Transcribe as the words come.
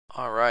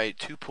Alright,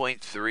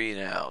 2.3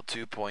 now.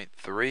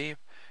 2.3, and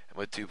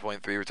with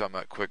 2.3 we're talking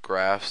about quick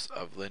graphs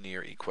of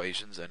linear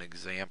equations and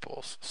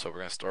examples. So we're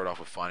going to start off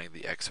with finding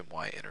the X and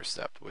Y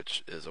intercept,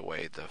 which is a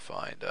way to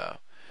find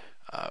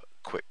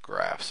quick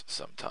graphs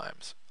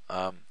sometimes.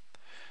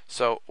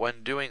 So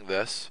when doing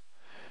this,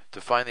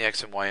 to find the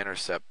X and Y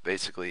intercept,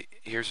 basically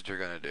here's what you're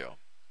going to do.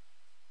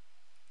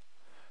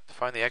 To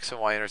find the X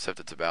and Y intercept,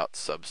 it's about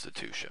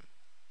substitution.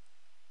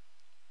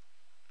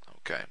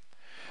 Okay.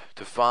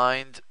 To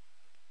find,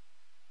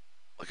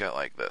 look at it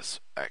like this,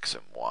 X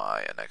and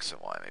Y and X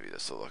and Y. Maybe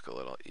this will look a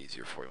little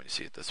easier for you when you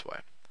see it this way.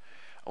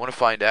 I want to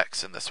find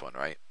X in this one,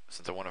 right?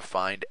 Since I want to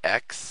find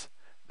X,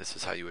 this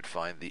is how you would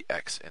find the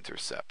X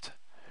intercept.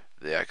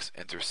 The X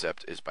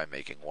intercept is by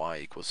making Y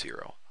equals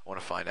 0. I want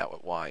to find out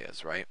what Y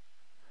is, right?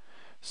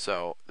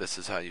 So this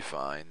is how you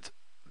find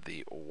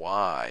the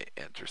Y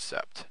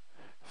intercept.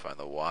 Find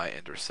the Y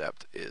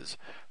intercept is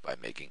by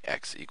making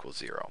X equals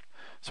 0.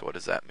 So what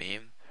does that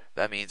mean?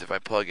 That means if I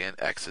plug in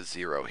X is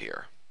 0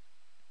 here,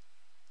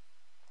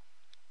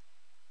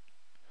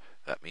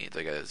 that means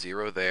I get a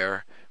 0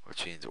 there,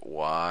 which means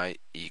Y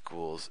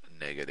equals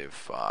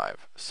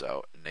 -5.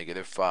 So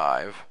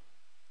 -5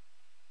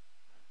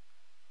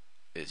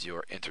 is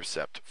your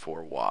intercept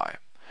for Y.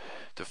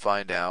 To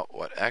find out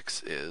what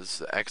X is,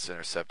 the X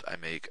intercept, I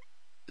make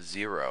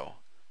 0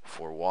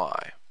 for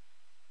Y.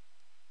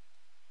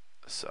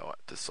 So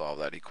to solve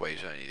that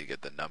equation, I need to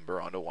get the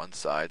number onto one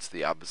side. So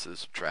the opposite of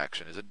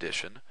subtraction is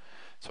addition.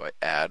 So I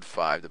add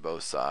 5 to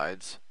both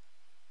sides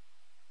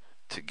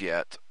to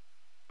get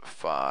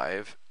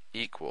 5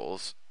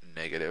 equals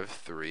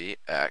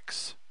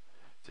 -3x.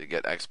 To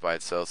get x by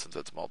itself, since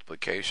it's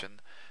multiplication,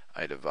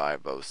 I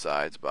divide both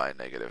sides by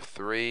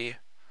 -3.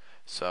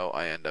 So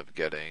I end up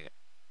getting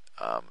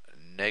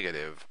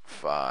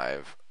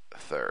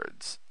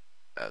 -5/3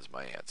 as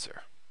my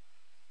answer.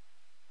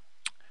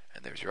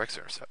 And there's your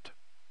x-intercept.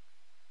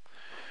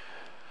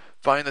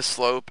 Find the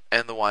slope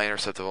and the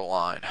y-intercept of a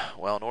line.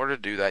 Well, in order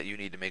to do that, you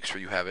need to make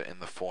sure you have it in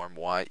the form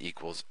y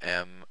equals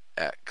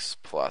mx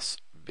plus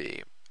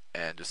b.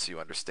 And just so you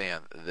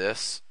understand,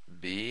 this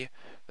b,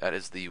 that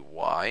is the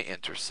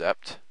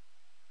y-intercept.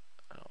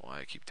 I don't know why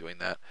I keep doing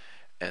that.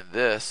 And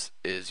this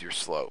is your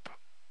slope.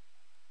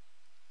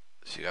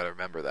 So you got to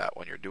remember that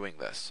when you're doing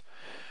this.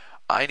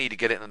 I need to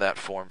get it into that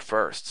form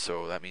first,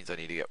 so that means I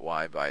need to get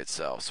y by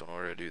itself. So in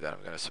order to do that,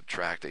 I'm going to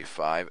subtract a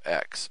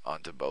 5x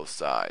onto both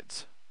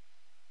sides.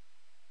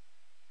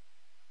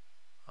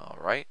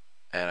 Alright,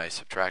 and I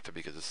subtract it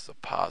because this is a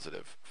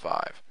positive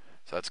 5.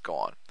 So that's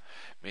gone.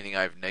 Meaning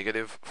I have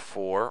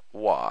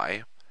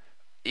 -4y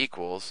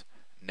equals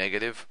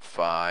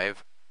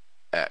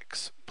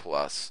 -5x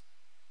plus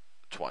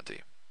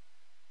 20.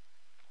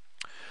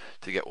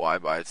 To get y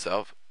by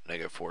itself,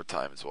 -4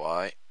 times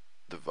y,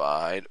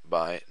 divide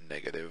by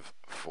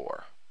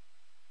 -4.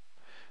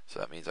 So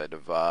that means I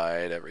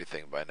divide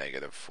everything by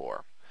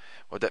 -4.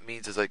 What that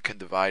means is I can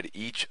divide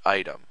each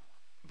item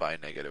by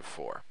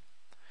 -4.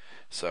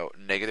 So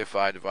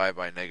 -5 divided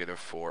by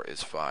 -4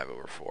 is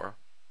 5/4,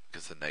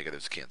 because the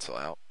negatives cancel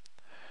out.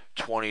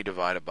 20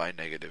 divided by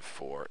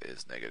 -4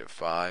 is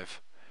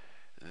 -5.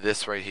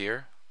 This right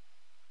here,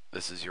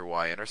 this is your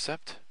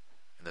y-intercept,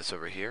 and this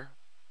over here,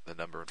 the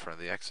number in front of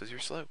the x, is your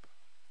slope.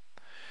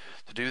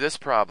 To do this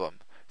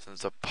problem, since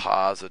it's a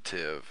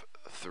positive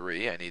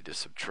 3, I need to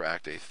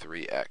subtract a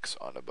 3x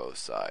onto both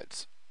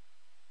sides.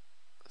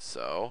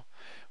 So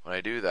when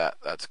I do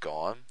that, that's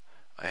gone.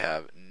 I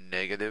have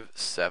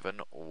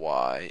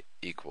 -7y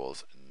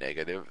equals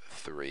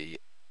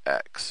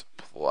 -3x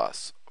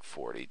plus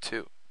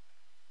 42.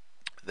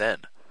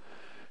 Then,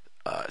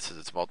 since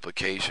it's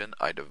multiplication,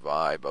 I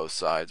divide both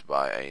sides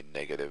by a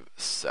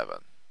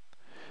 -7.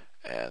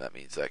 And that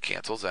means that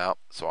cancels out.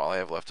 So all I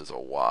have left is a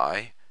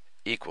y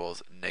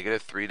equals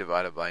 -3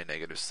 divided by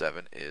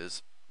 -7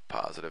 is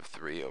positive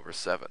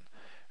 3/7.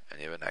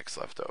 And you have an x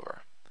left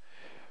over.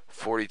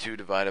 42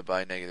 divided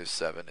by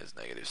 -7 is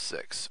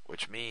 -6,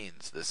 which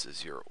means this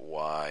is your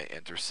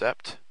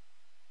y-intercept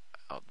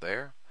out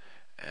there,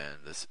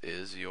 and this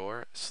is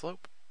your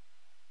slope.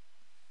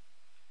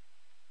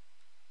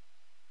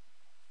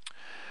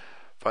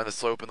 Find the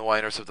slope and the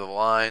y-intercept of the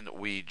line.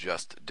 We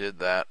just did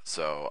that,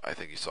 so I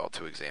think you saw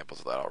 2 examples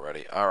of that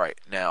already. Alright,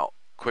 now,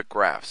 quick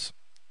graphs.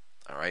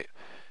 Alright,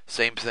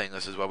 same thing,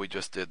 this is why we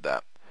just did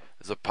that.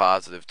 This is a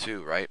positive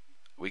 2, right?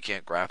 We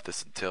can't graph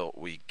this until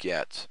we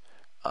get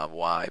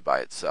y by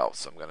itself.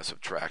 So I'm going to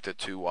subtract a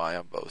 2y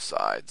on both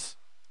sides.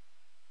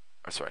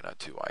 Or sorry, not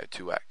 2y, a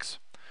 2x.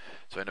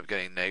 So I end up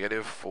getting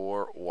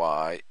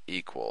 -4y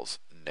equals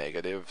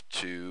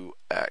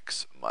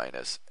 -2x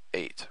minus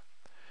 8.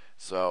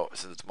 So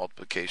since it's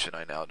multiplication,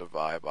 I now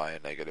divide by a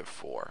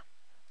 -4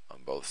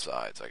 on both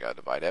sides. I got to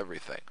divide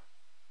everything.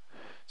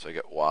 So I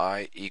get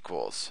y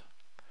equals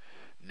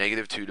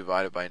 -2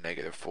 divided by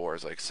 -4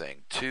 is like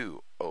saying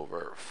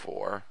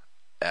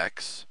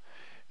 2/4x.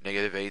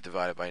 -8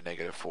 divided by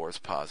 -4 is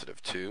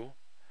positive 2.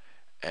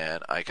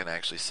 And I can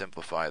actually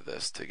simplify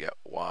this to get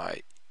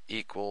y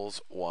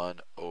equals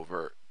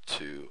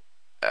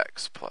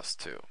 1/2x plus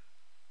 2.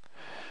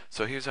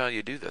 So here's how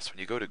you do this.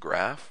 When you go to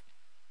graph,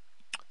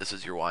 this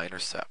is your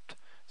y-intercept.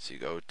 So you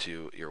go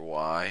to your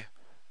y,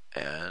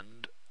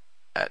 and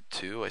at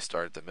 2, I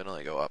start at the middle,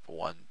 I go up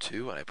 1,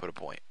 2, and I put a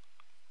point.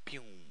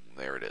 Pew,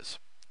 there it is.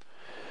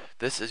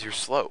 This is your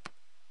slope.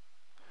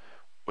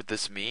 What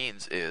this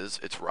means is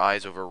it's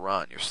rise over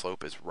run. Your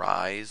slope is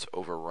rise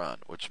over run,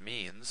 which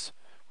means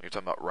when you're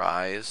talking about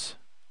rise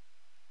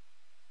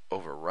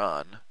over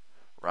run,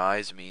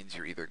 rise means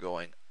you're either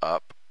going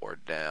up or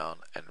down,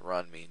 and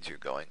run means you're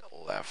going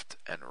left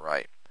and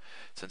right.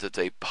 Since it's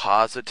a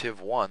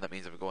positive 1, that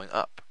means I'm going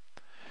up.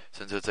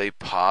 Since it's a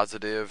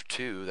positive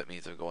 2, that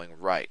means I'm going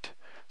right.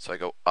 So I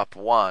go up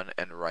 1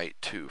 and right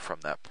 2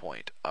 from that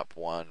point. Up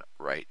 1,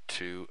 right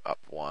 2, up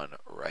 1,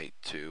 right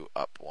 2,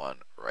 up 1,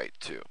 right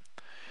 2.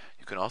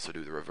 You can also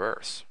do the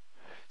reverse.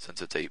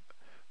 Since it's a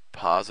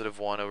positive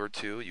 1 over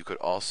 2, you could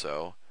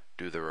also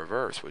do the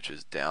reverse, which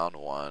is down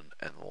 1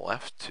 and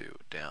left 2,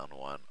 down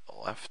 1,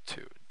 left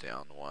 2,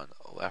 down 1,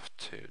 left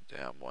 2,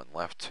 down 1,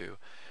 left 2.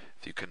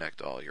 If you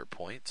connect all your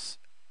points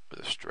with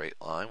a straight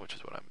line, which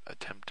is what I'm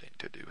attempting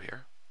to do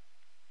here,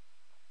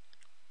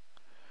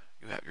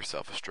 you have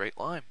yourself a straight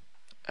line.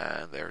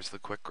 And there's the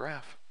quick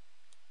graph.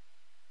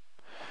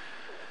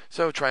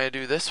 So try to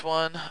do this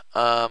one.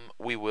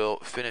 We will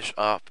finish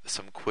up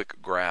some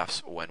quick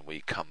graphs when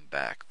we come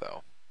back,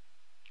 though.